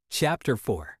Chapter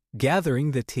 4.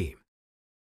 Gathering the Team.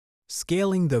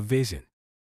 Scaling the Vision.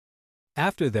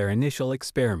 After their initial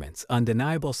experiments'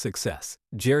 undeniable success,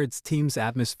 Jared's team's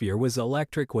atmosphere was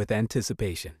electric with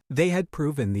anticipation. They had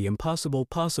proven the impossible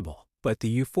possible, but the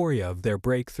euphoria of their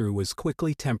breakthrough was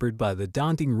quickly tempered by the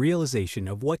daunting realization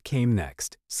of what came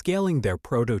next: scaling their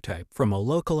prototype from a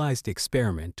localized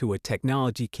experiment to a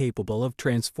technology capable of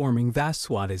transforming vast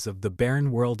swaths of the barren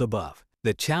world above.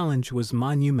 The challenge was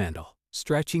monumental,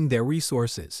 stretching their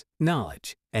resources,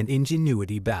 knowledge, and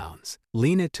ingenuity bounds.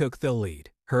 Lena took the lead.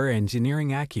 Her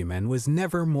engineering acumen was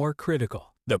never more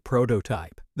critical. The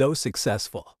prototype, though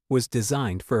successful, was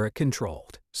designed for a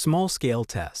controlled, small-scale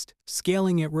test.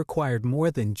 Scaling it required more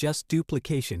than just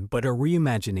duplication but a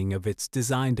reimagining of its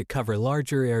design to cover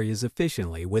larger areas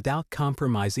efficiently without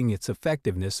compromising its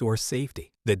effectiveness or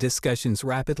safety. The discussions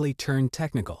rapidly turned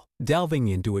technical, delving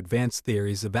into advanced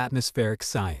theories of atmospheric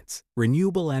science,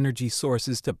 renewable energy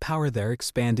sources to power their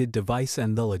expanded device,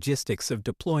 and the logistics of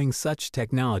deploying such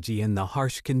technology in the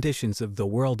harsh conditions of the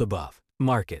world above.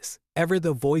 Marcus, ever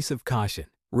the voice of caution,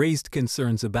 raised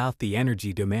concerns about the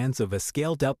energy demands of a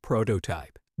scaled-up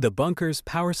prototype. The bunker's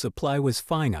power supply was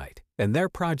finite, and their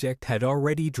project had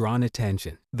already drawn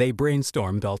attention. They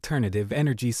brainstormed alternative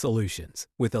energy solutions,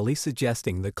 with Elise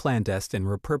suggesting the clandestine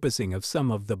repurposing of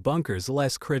some of the bunker's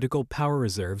less critical power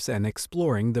reserves and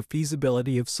exploring the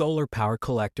feasibility of solar power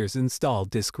collectors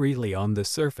installed discreetly on the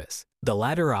surface. The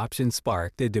latter option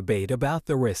sparked a debate about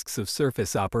the risks of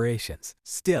surface operations.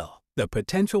 Still, the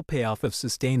potential payoff of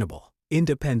sustainable,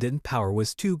 independent power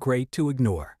was too great to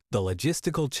ignore. The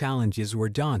logistical challenges were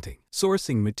daunting.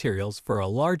 Sourcing materials for a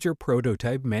larger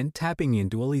prototype meant tapping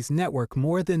into Eli's network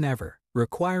more than ever,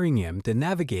 requiring him to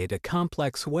navigate a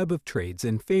complex web of trades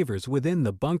and favors within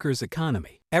the bunker's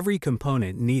economy. Every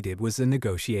component needed was a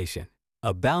negotiation,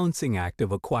 a balancing act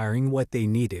of acquiring what they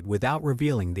needed without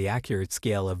revealing the accurate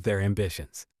scale of their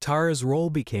ambitions. Tara's role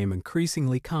became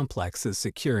increasingly complex as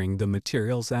securing the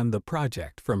materials and the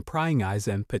project from prying eyes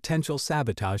and potential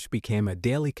sabotage became a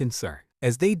daily concern.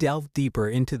 As they delved deeper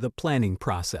into the planning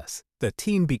process, the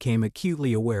team became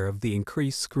acutely aware of the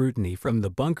increased scrutiny from the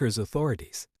bunker's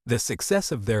authorities. The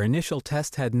success of their initial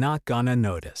test had not gone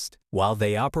unnoticed. While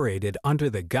they operated under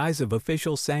the guise of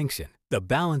official sanction, the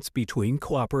balance between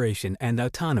cooperation and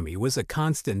autonomy was a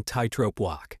constant tightrope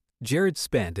walk. Jared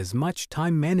spent as much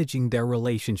time managing their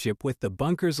relationship with the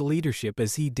bunker's leadership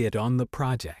as he did on the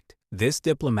project. This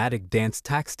diplomatic dance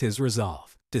taxed his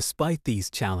resolve. Despite these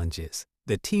challenges,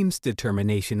 the team's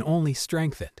determination only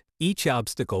strengthened. Each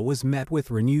obstacle was met with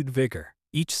renewed vigor,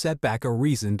 each setback a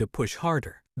reason to push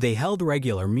harder. They held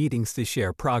regular meetings to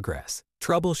share progress,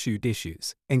 troubleshoot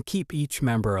issues, and keep each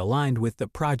member aligned with the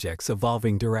project's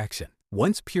evolving direction.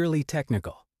 Once purely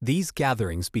technical, these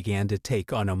gatherings began to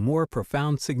take on a more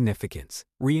profound significance,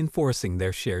 reinforcing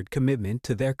their shared commitment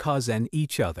to their cause and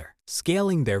each other.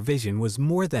 Scaling their vision was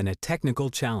more than a technical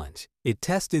challenge. It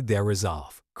tested their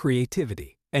resolve,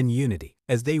 creativity, and unity.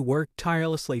 As they worked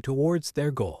tirelessly towards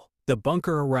their goal, the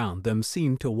bunker around them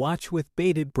seemed to watch with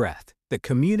bated breath, the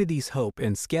community's hope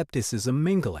and skepticism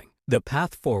mingling. The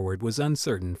path forward was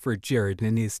uncertain for Jared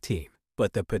and his team,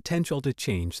 but the potential to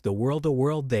change the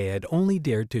world they had only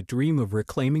dared to dream of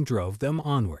reclaiming drove them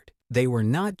onward. They were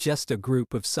not just a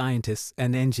group of scientists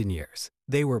and engineers.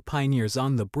 They were pioneers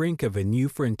on the brink of a new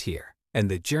frontier,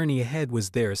 and the journey ahead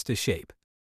was theirs to shape.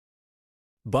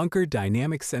 Bunker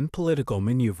dynamics and political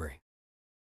maneuvering.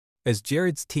 As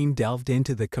Jared's team delved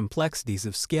into the complexities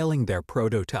of scaling their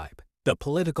prototype, the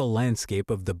political landscape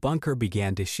of the bunker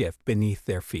began to shift beneath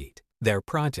their feet. Their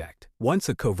project, once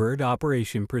a covert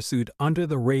operation pursued under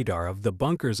the radar of the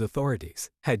bunker's authorities,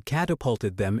 had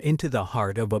catapulted them into the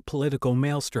heart of a political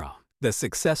maelstrom. The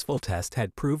successful test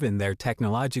had proven their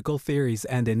technological theories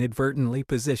and inadvertently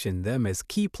positioned them as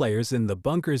key players in the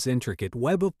bunker's intricate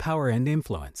web of power and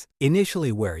influence.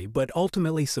 Initially wary but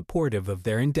ultimately supportive of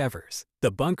their endeavors,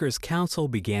 the bunker's council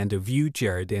began to view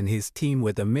Jared and his team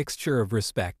with a mixture of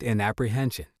respect and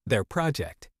apprehension. Their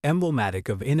project, emblematic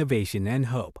of innovation and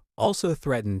hope, also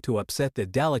threatened to upset the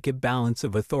delicate balance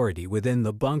of authority within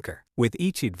the bunker. With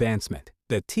each advancement,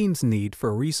 the team's need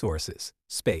for resources,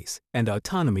 space, and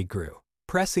autonomy grew,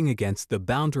 pressing against the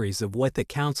boundaries of what the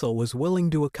council was willing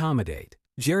to accommodate.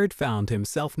 Jared found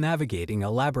himself navigating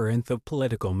a labyrinth of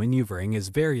political maneuvering as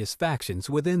various factions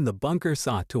within the bunker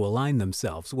sought to align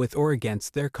themselves with or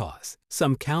against their cause.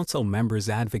 Some council members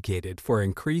advocated for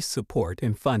increased support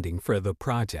and funding for the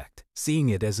project, seeing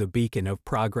it as a beacon of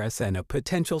progress and a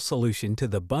potential solution to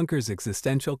the bunker's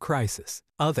existential crisis.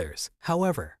 Others,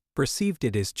 however, perceived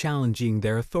it as challenging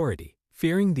their authority,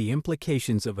 fearing the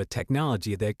implications of a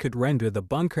technology that could render the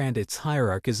bunker and its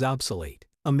hierarchies obsolete.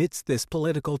 Amidst this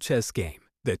political chess game,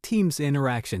 the team's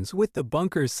interactions with the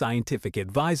bunker's scientific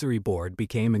advisory board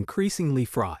became increasingly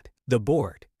fraught. The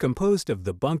board, composed of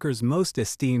the bunker's most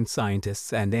esteemed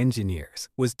scientists and engineers,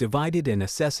 was divided in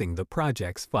assessing the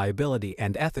project's viability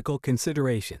and ethical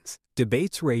considerations.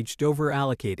 Debates raged over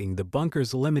allocating the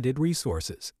bunker's limited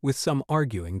resources, with some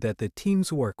arguing that the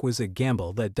team's work was a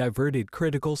gamble that diverted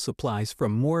critical supplies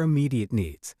from more immediate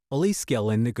needs. Ali's skill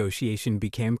in negotiation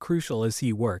became crucial as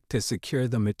he worked to secure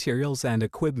the materials and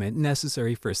equipment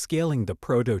necessary for scaling the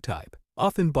prototype,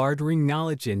 often bartering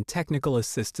knowledge and technical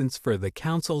assistance for the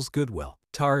council's goodwill.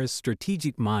 Tara's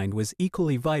strategic mind was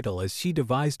equally vital as she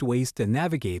devised ways to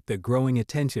navigate the growing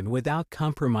attention without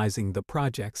compromising the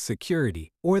project's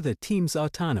security or the team's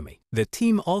autonomy. The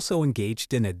team also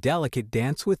engaged in a delicate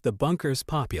dance with the bunker's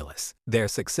populace. Their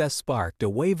success sparked a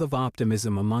wave of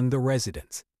optimism among the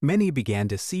residents. Many began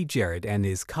to see Jared and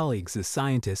his colleagues as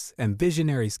scientists and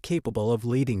visionaries capable of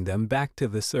leading them back to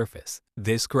the surface.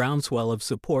 This groundswell of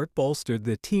support bolstered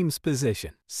the team's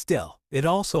position. Still, it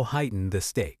also heightened the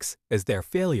stakes, as their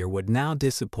failure would now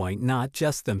disappoint not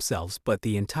just themselves but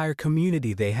the entire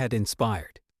community they had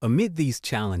inspired. Amid these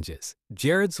challenges,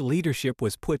 Jared's leadership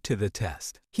was put to the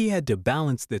test. He had to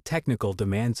balance the technical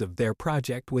demands of their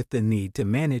project with the need to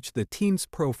manage the team's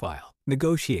profile,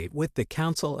 negotiate with the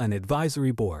council and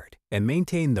advisory board, and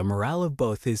maintain the morale of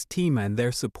both his team and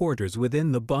their supporters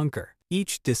within the bunker.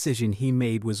 Each decision he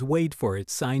made was weighed for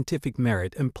its scientific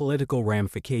merit and political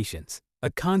ramifications, a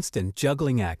constant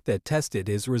juggling act that tested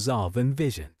his resolve and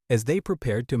vision. As they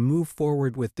prepared to move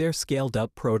forward with their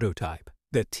scaled-up prototype,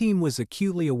 the team was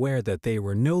acutely aware that they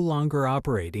were no longer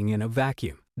operating in a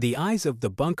vacuum. The eyes of the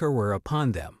bunker were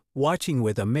upon them, watching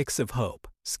with a mix of hope,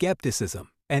 skepticism,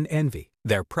 and envy.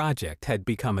 Their project had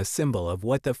become a symbol of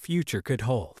what the future could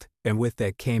hold, and with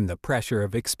that came the pressure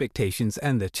of expectations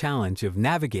and the challenge of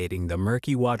navigating the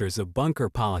murky waters of bunker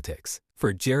politics.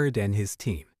 For Jared and his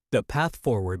team, the path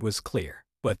forward was clear,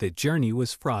 but the journey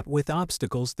was fraught with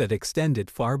obstacles that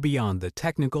extended far beyond the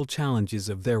technical challenges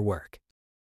of their work.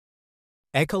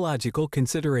 Ecological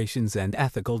considerations and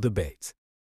ethical debates.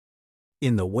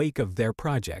 In the wake of their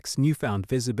project's newfound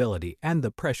visibility and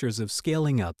the pressures of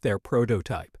scaling up their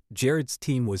prototype, Jared's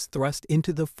team was thrust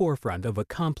into the forefront of a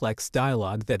complex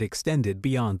dialogue that extended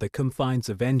beyond the confines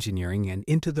of engineering and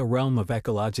into the realm of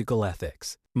ecological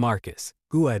ethics. Marcus,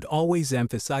 who had always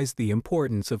emphasized the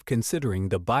importance of considering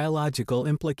the biological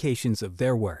implications of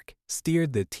their work,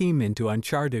 steered the team into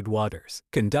uncharted waters,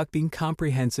 conducting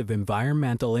comprehensive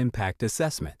environmental impact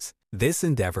assessments. This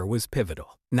endeavor was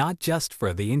pivotal, not just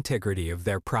for the integrity of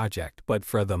their project but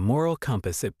for the moral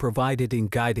compass it provided in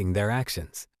guiding their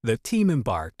actions. The team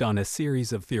embarked on a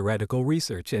series of theoretical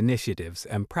research initiatives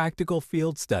and practical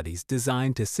field studies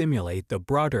designed to simulate the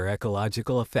broader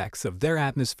ecological effects of their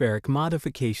atmospheric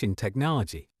modification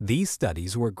technology. These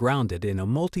studies were grounded in a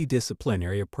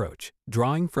multidisciplinary approach,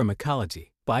 drawing from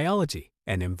ecology, biology,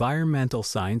 and environmental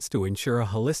science to ensure a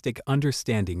holistic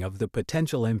understanding of the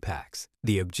potential impacts.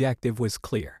 The objective was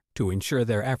clear: to ensure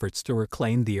their efforts to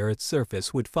reclaim the Earth's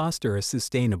surface would foster a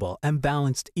sustainable and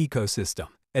balanced ecosystem.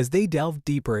 As they delved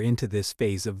deeper into this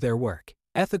phase of their work,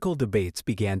 ethical debates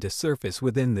began to surface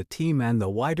within the team and the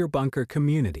wider bunker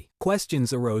community.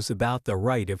 Questions arose about the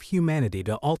right of humanity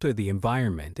to alter the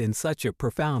environment in such a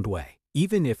profound way,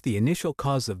 even if the initial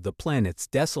cause of the planet's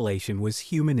desolation was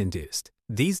human-induced.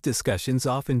 These discussions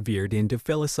often veered into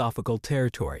philosophical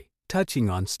territory, touching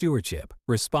on stewardship,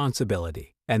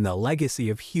 responsibility, and the legacy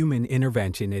of human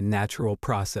intervention in natural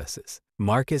processes.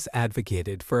 Marcus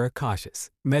advocated for a cautious,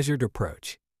 measured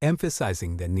approach,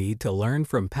 emphasizing the need to learn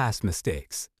from past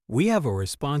mistakes. "We have a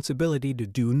responsibility to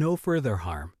do no further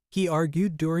harm," he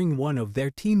argued during one of their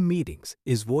team meetings,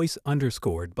 his voice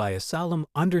underscored by a solemn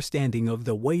understanding of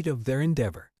the weight of their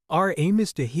endeavor. "Our aim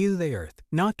is to heal the Earth,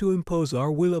 not to impose our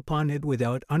will upon it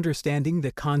without understanding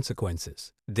the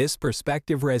consequences." This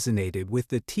perspective resonated with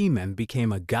the team and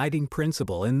became a guiding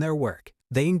principle in their work.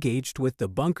 They engaged with the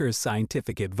bunker's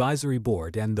scientific advisory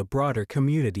board and the broader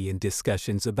community in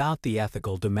discussions about the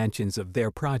ethical dimensions of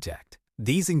their project.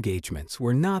 These engagements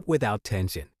were not without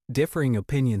tension. Differing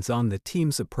opinions on the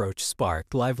team's approach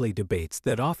sparked lively debates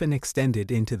that often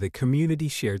extended into the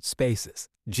community's shared spaces.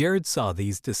 Jared saw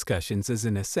these discussions as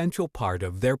an essential part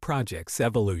of their project's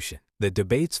evolution. The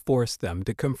debates forced them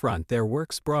to confront their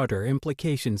work's broader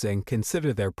implications and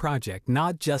consider their project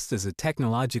not just as a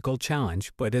technological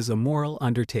challenge but as a moral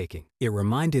undertaking. It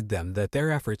reminded them that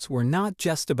their efforts were not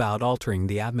just about altering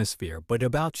the atmosphere but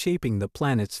about shaping the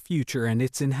planet's future and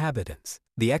its inhabitants.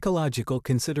 The ecological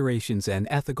considerations and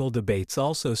ethical debates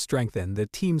also strengthened the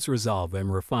team's resolve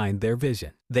and refined their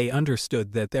vision. They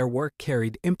understood that their work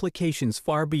carried implications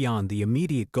far beyond the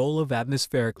immediate goal of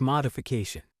atmospheric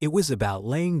modification. It was about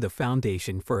laying the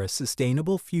foundation for a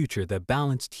sustainable future that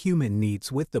balanced human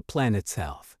needs with the planet's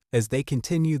health. As they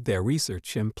continued their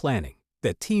research and planning,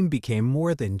 the team became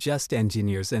more than just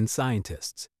engineers and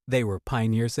scientists. They were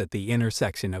pioneers at the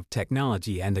intersection of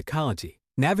technology and ecology,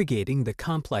 navigating the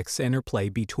complex interplay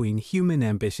between human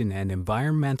ambition and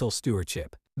environmental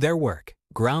stewardship. Their work,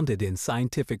 grounded in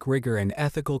scientific rigor and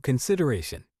ethical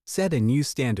consideration, set a new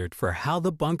standard for how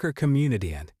the bunker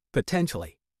community and,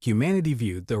 potentially, humanity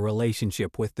viewed the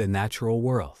relationship with the natural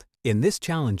world. In this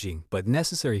challenging but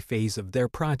necessary phase of their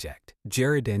project,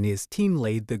 Jared and his team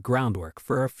laid the groundwork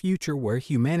for a future where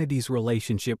humanity's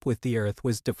relationship with the Earth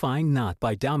was defined not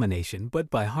by domination but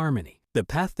by harmony. The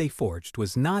path they forged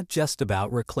was not just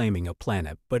about reclaiming a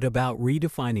planet but about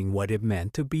redefining what it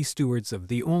meant to be stewards of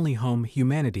the only home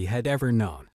humanity had ever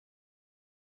known.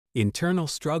 Internal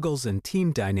struggles and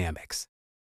team dynamics.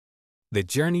 The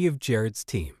journey of Jared's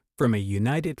team, from a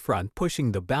united front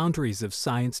pushing the boundaries of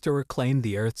science to reclaim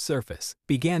the Earth's surface,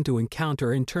 began to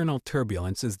encounter internal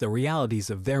turbulence as the realities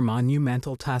of their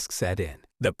monumental task set in.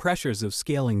 The pressures of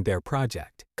scaling their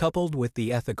project, coupled with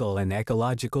the ethical and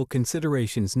ecological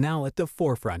considerations now at the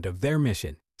forefront of their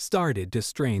mission, started to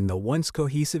strain the once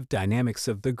cohesive dynamics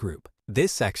of the group.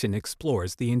 This section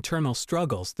explores the internal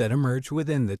struggles that emerge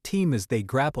within the team as they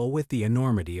grapple with the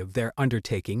enormity of their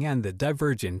undertaking and the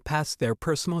divergent paths their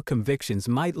personal convictions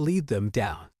might lead them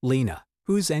down. Lena,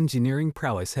 whose engineering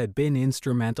prowess had been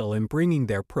instrumental in bringing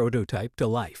their prototype to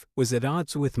life, was at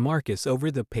odds with Marcus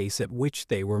over the pace at which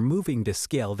they were moving to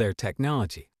scale their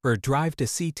technology. Her drive to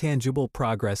see tangible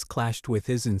progress clashed with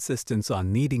his insistence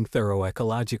on needing thorough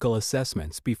ecological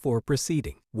assessments before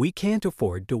proceeding. "We can't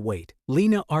afford to wait,"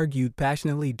 Lena argued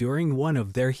passionately during one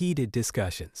of their heated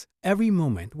discussions. "Every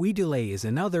moment we delay is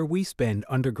another we spend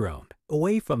underground,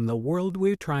 away from the world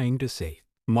we're trying to save."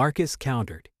 Marcus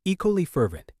countered, equally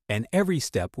fervent, "And every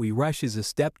step we rush is a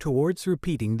step towards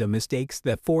repeating the mistakes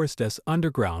that forced us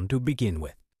underground to begin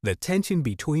with." The tension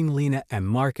between Lena and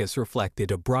Marcus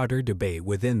reflected a broader debate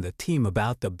within the team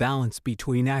about the balance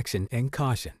between action and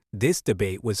caution. This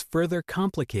debate was further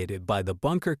complicated by the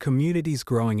bunker community's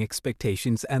growing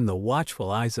expectations and the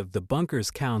watchful eyes of the bunker's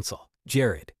council.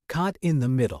 Jared, caught in the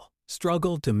middle,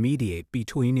 struggled to mediate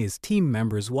between his team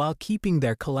members while keeping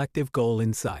their collective goal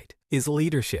in sight. His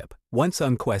leadership, once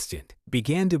unquestioned,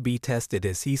 began to be tested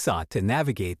as he sought to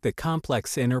navigate the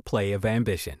complex interplay of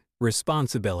ambition,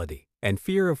 responsibility, and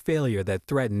fear of failure that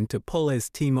threatened to pull his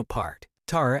team apart.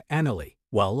 Tara and Hanley,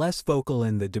 while less vocal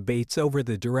in the debates over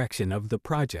the direction of the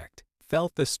project,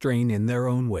 felt the strain in their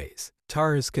own ways.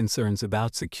 Tara's concerns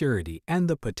about security and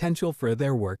the potential for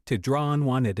their work to draw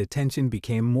unwanted attention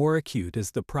became more acute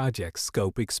as the project's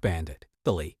scope expanded.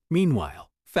 Hanley, meanwhile,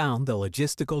 found the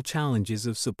logistical challenges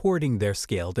of supporting their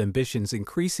scaled ambitions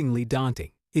increasingly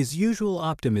daunting, his usual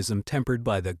optimism tempered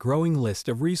by the growing list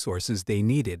of resources they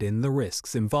needed and the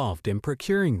risks involved in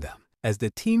procuring them. As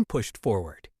the team pushed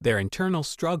forward, their internal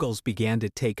struggles began to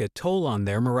take a toll on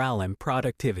their morale and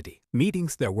productivity.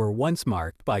 Meetings that were once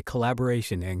marked by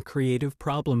collaboration and creative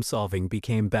problem-solving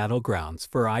became battlegrounds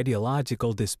for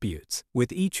ideological disputes,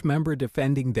 with each member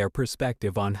defending their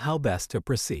perspective on how best to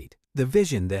proceed. The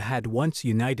vision that had once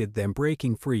united them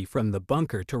breaking free from the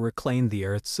bunker to reclaim the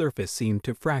Earth's surface seemed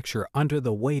to fracture under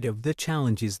the weight of the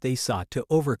challenges they sought to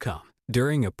overcome.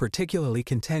 During a particularly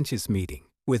contentious meeting,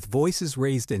 with voices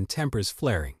raised and tempers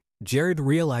flaring, Jared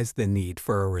realized the need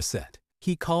for a reset.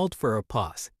 He called for a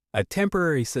pause, a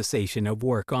temporary cessation of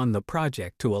work on the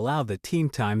project to allow the team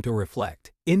time to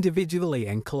reflect, individually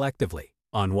and collectively,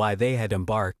 on why they had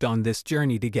embarked on this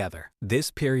journey together.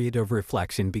 This period of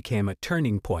reflection became a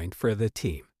turning point for the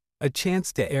team, a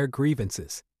chance to air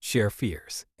grievances, share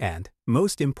fears, and,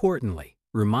 most importantly,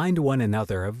 remind one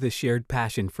another of the shared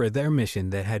passion for their mission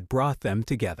that had brought them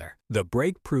together. The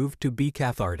break proved to be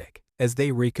cathartic. As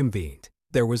they reconvened,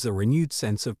 there was a renewed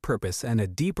sense of purpose and a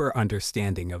deeper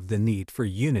understanding of the need for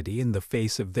unity in the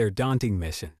face of their daunting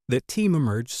mission. The team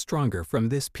emerged stronger from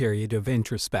this period of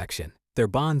introspection, their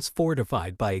bonds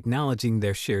fortified by acknowledging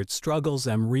their shared struggles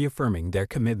and reaffirming their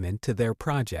commitment to their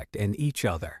project and each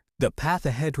other. The path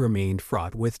ahead remained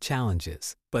fraught with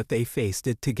challenges, but they faced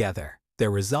it together,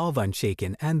 their resolve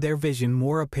unshaken and their vision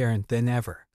more apparent than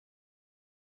ever.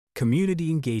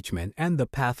 Community engagement and the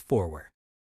path forward.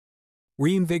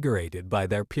 Reinvigorated by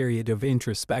their period of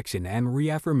introspection and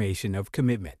reaffirmation of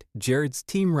commitment, Jared's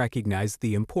team recognized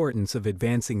the importance of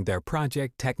advancing their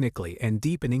project technically and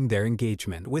deepening their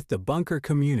engagement with the bunker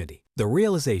community. The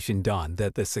realization dawned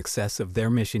that the success of their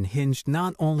mission hinged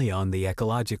not only on the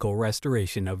ecological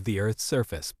restoration of the Earth's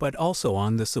surface but also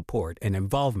on the support and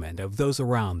involvement of those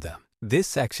around them. This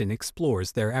section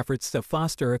explores their efforts to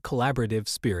foster a collaborative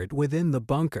spirit within the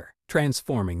bunker,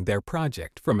 transforming their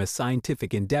project from a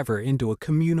scientific endeavor into a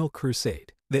communal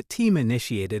crusade. The team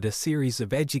initiated a series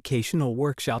of educational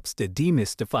workshops to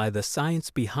demystify the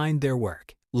science behind their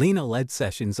work. Lena led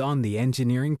sessions on the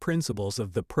engineering principles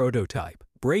of the prototype,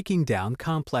 breaking down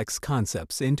complex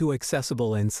concepts into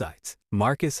accessible insights.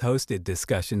 Marcus hosted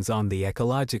discussions on the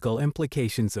ecological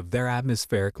implications of their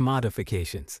atmospheric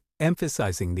modifications,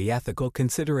 emphasizing the ethical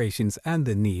considerations and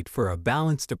the need for a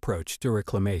balanced approach to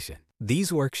reclamation.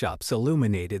 These workshops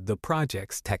illuminated the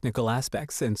project's technical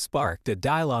aspects and sparked a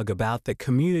dialogue about the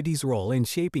community's role in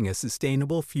shaping a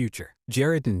sustainable future.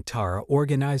 Jared and Tara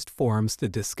organized forums to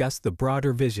discuss the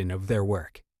broader vision of their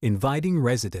work, inviting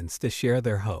residents to share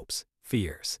their hopes,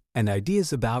 fears, and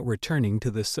ideas about returning to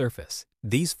the surface.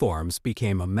 These forums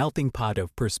became a melting pot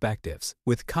of perspectives,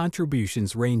 with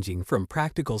contributions ranging from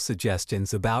practical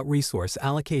suggestions about resource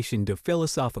allocation to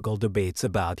philosophical debates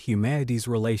about humanity's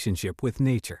relationship with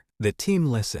nature. The team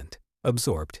listened,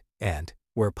 absorbed, and,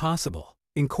 where possible,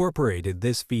 incorporated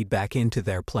this feedback into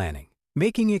their planning,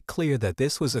 making it clear that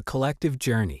this was a collective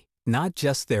journey, not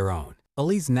just their own.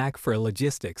 Ali's knack for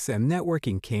logistics and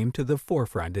networking came to the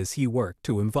forefront as he worked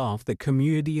to involve the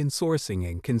community in sourcing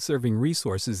and conserving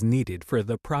resources needed for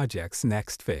the project's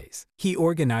next phase. He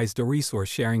organized a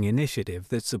resource-sharing initiative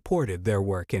that supported their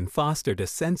work and fostered a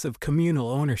sense of communal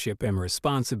ownership and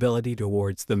responsibility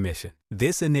towards the mission.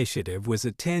 This initiative was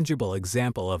a tangible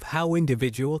example of how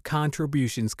individual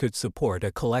contributions could support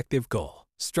a collective goal,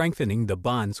 strengthening the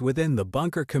bonds within the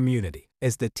bunker community.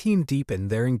 As the team deepened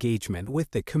their engagement with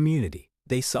the community,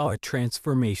 they saw a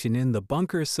transformation in the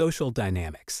bunker's social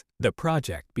dynamics. The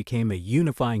project became a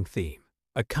unifying theme,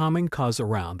 a common cause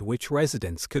around which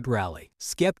residents could rally.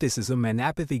 Skepticism and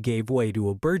apathy gave way to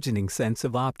a burgeoning sense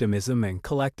of optimism and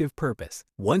collective purpose.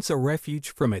 Once a refuge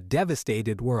from a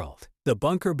devastated world, the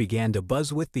bunker began to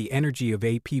buzz with the energy of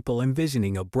people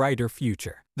envisioning a brighter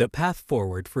future. The path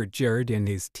forward for Jared and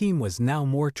his team was now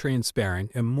more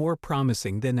transparent and more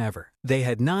promising than ever. They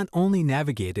had not only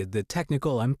navigated the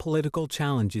technical and political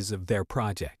challenges of their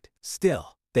project,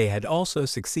 still, they had also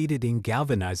succeeded in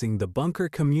galvanizing the bunker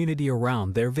community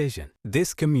around their vision.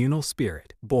 This communal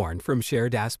spirit, born from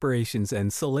shared aspirations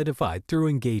and solidified through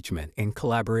engagement and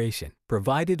collaboration,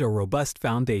 provided a robust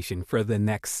foundation for the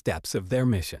next steps of their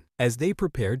mission. As they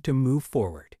prepared to move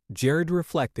forward, Jared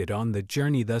reflected on the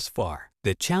journey thus far.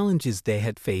 The challenges they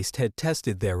had faced had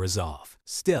tested their resolve.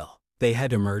 Still, they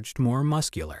had emerged more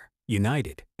muscular,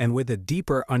 united, and with a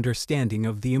deeper understanding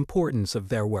of the importance of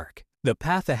their work. The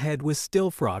path ahead was still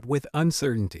fraught with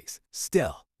uncertainties.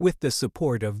 Still, with the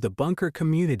support of the bunker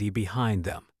community behind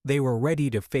them, they were ready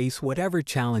to face whatever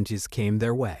challenges came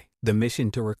their way. The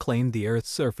mission to reclaim the Earth's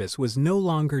surface was no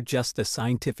longer just a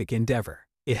scientific endeavor.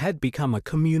 It had become a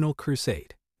communal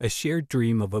crusade, a shared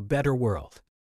dream of a better world.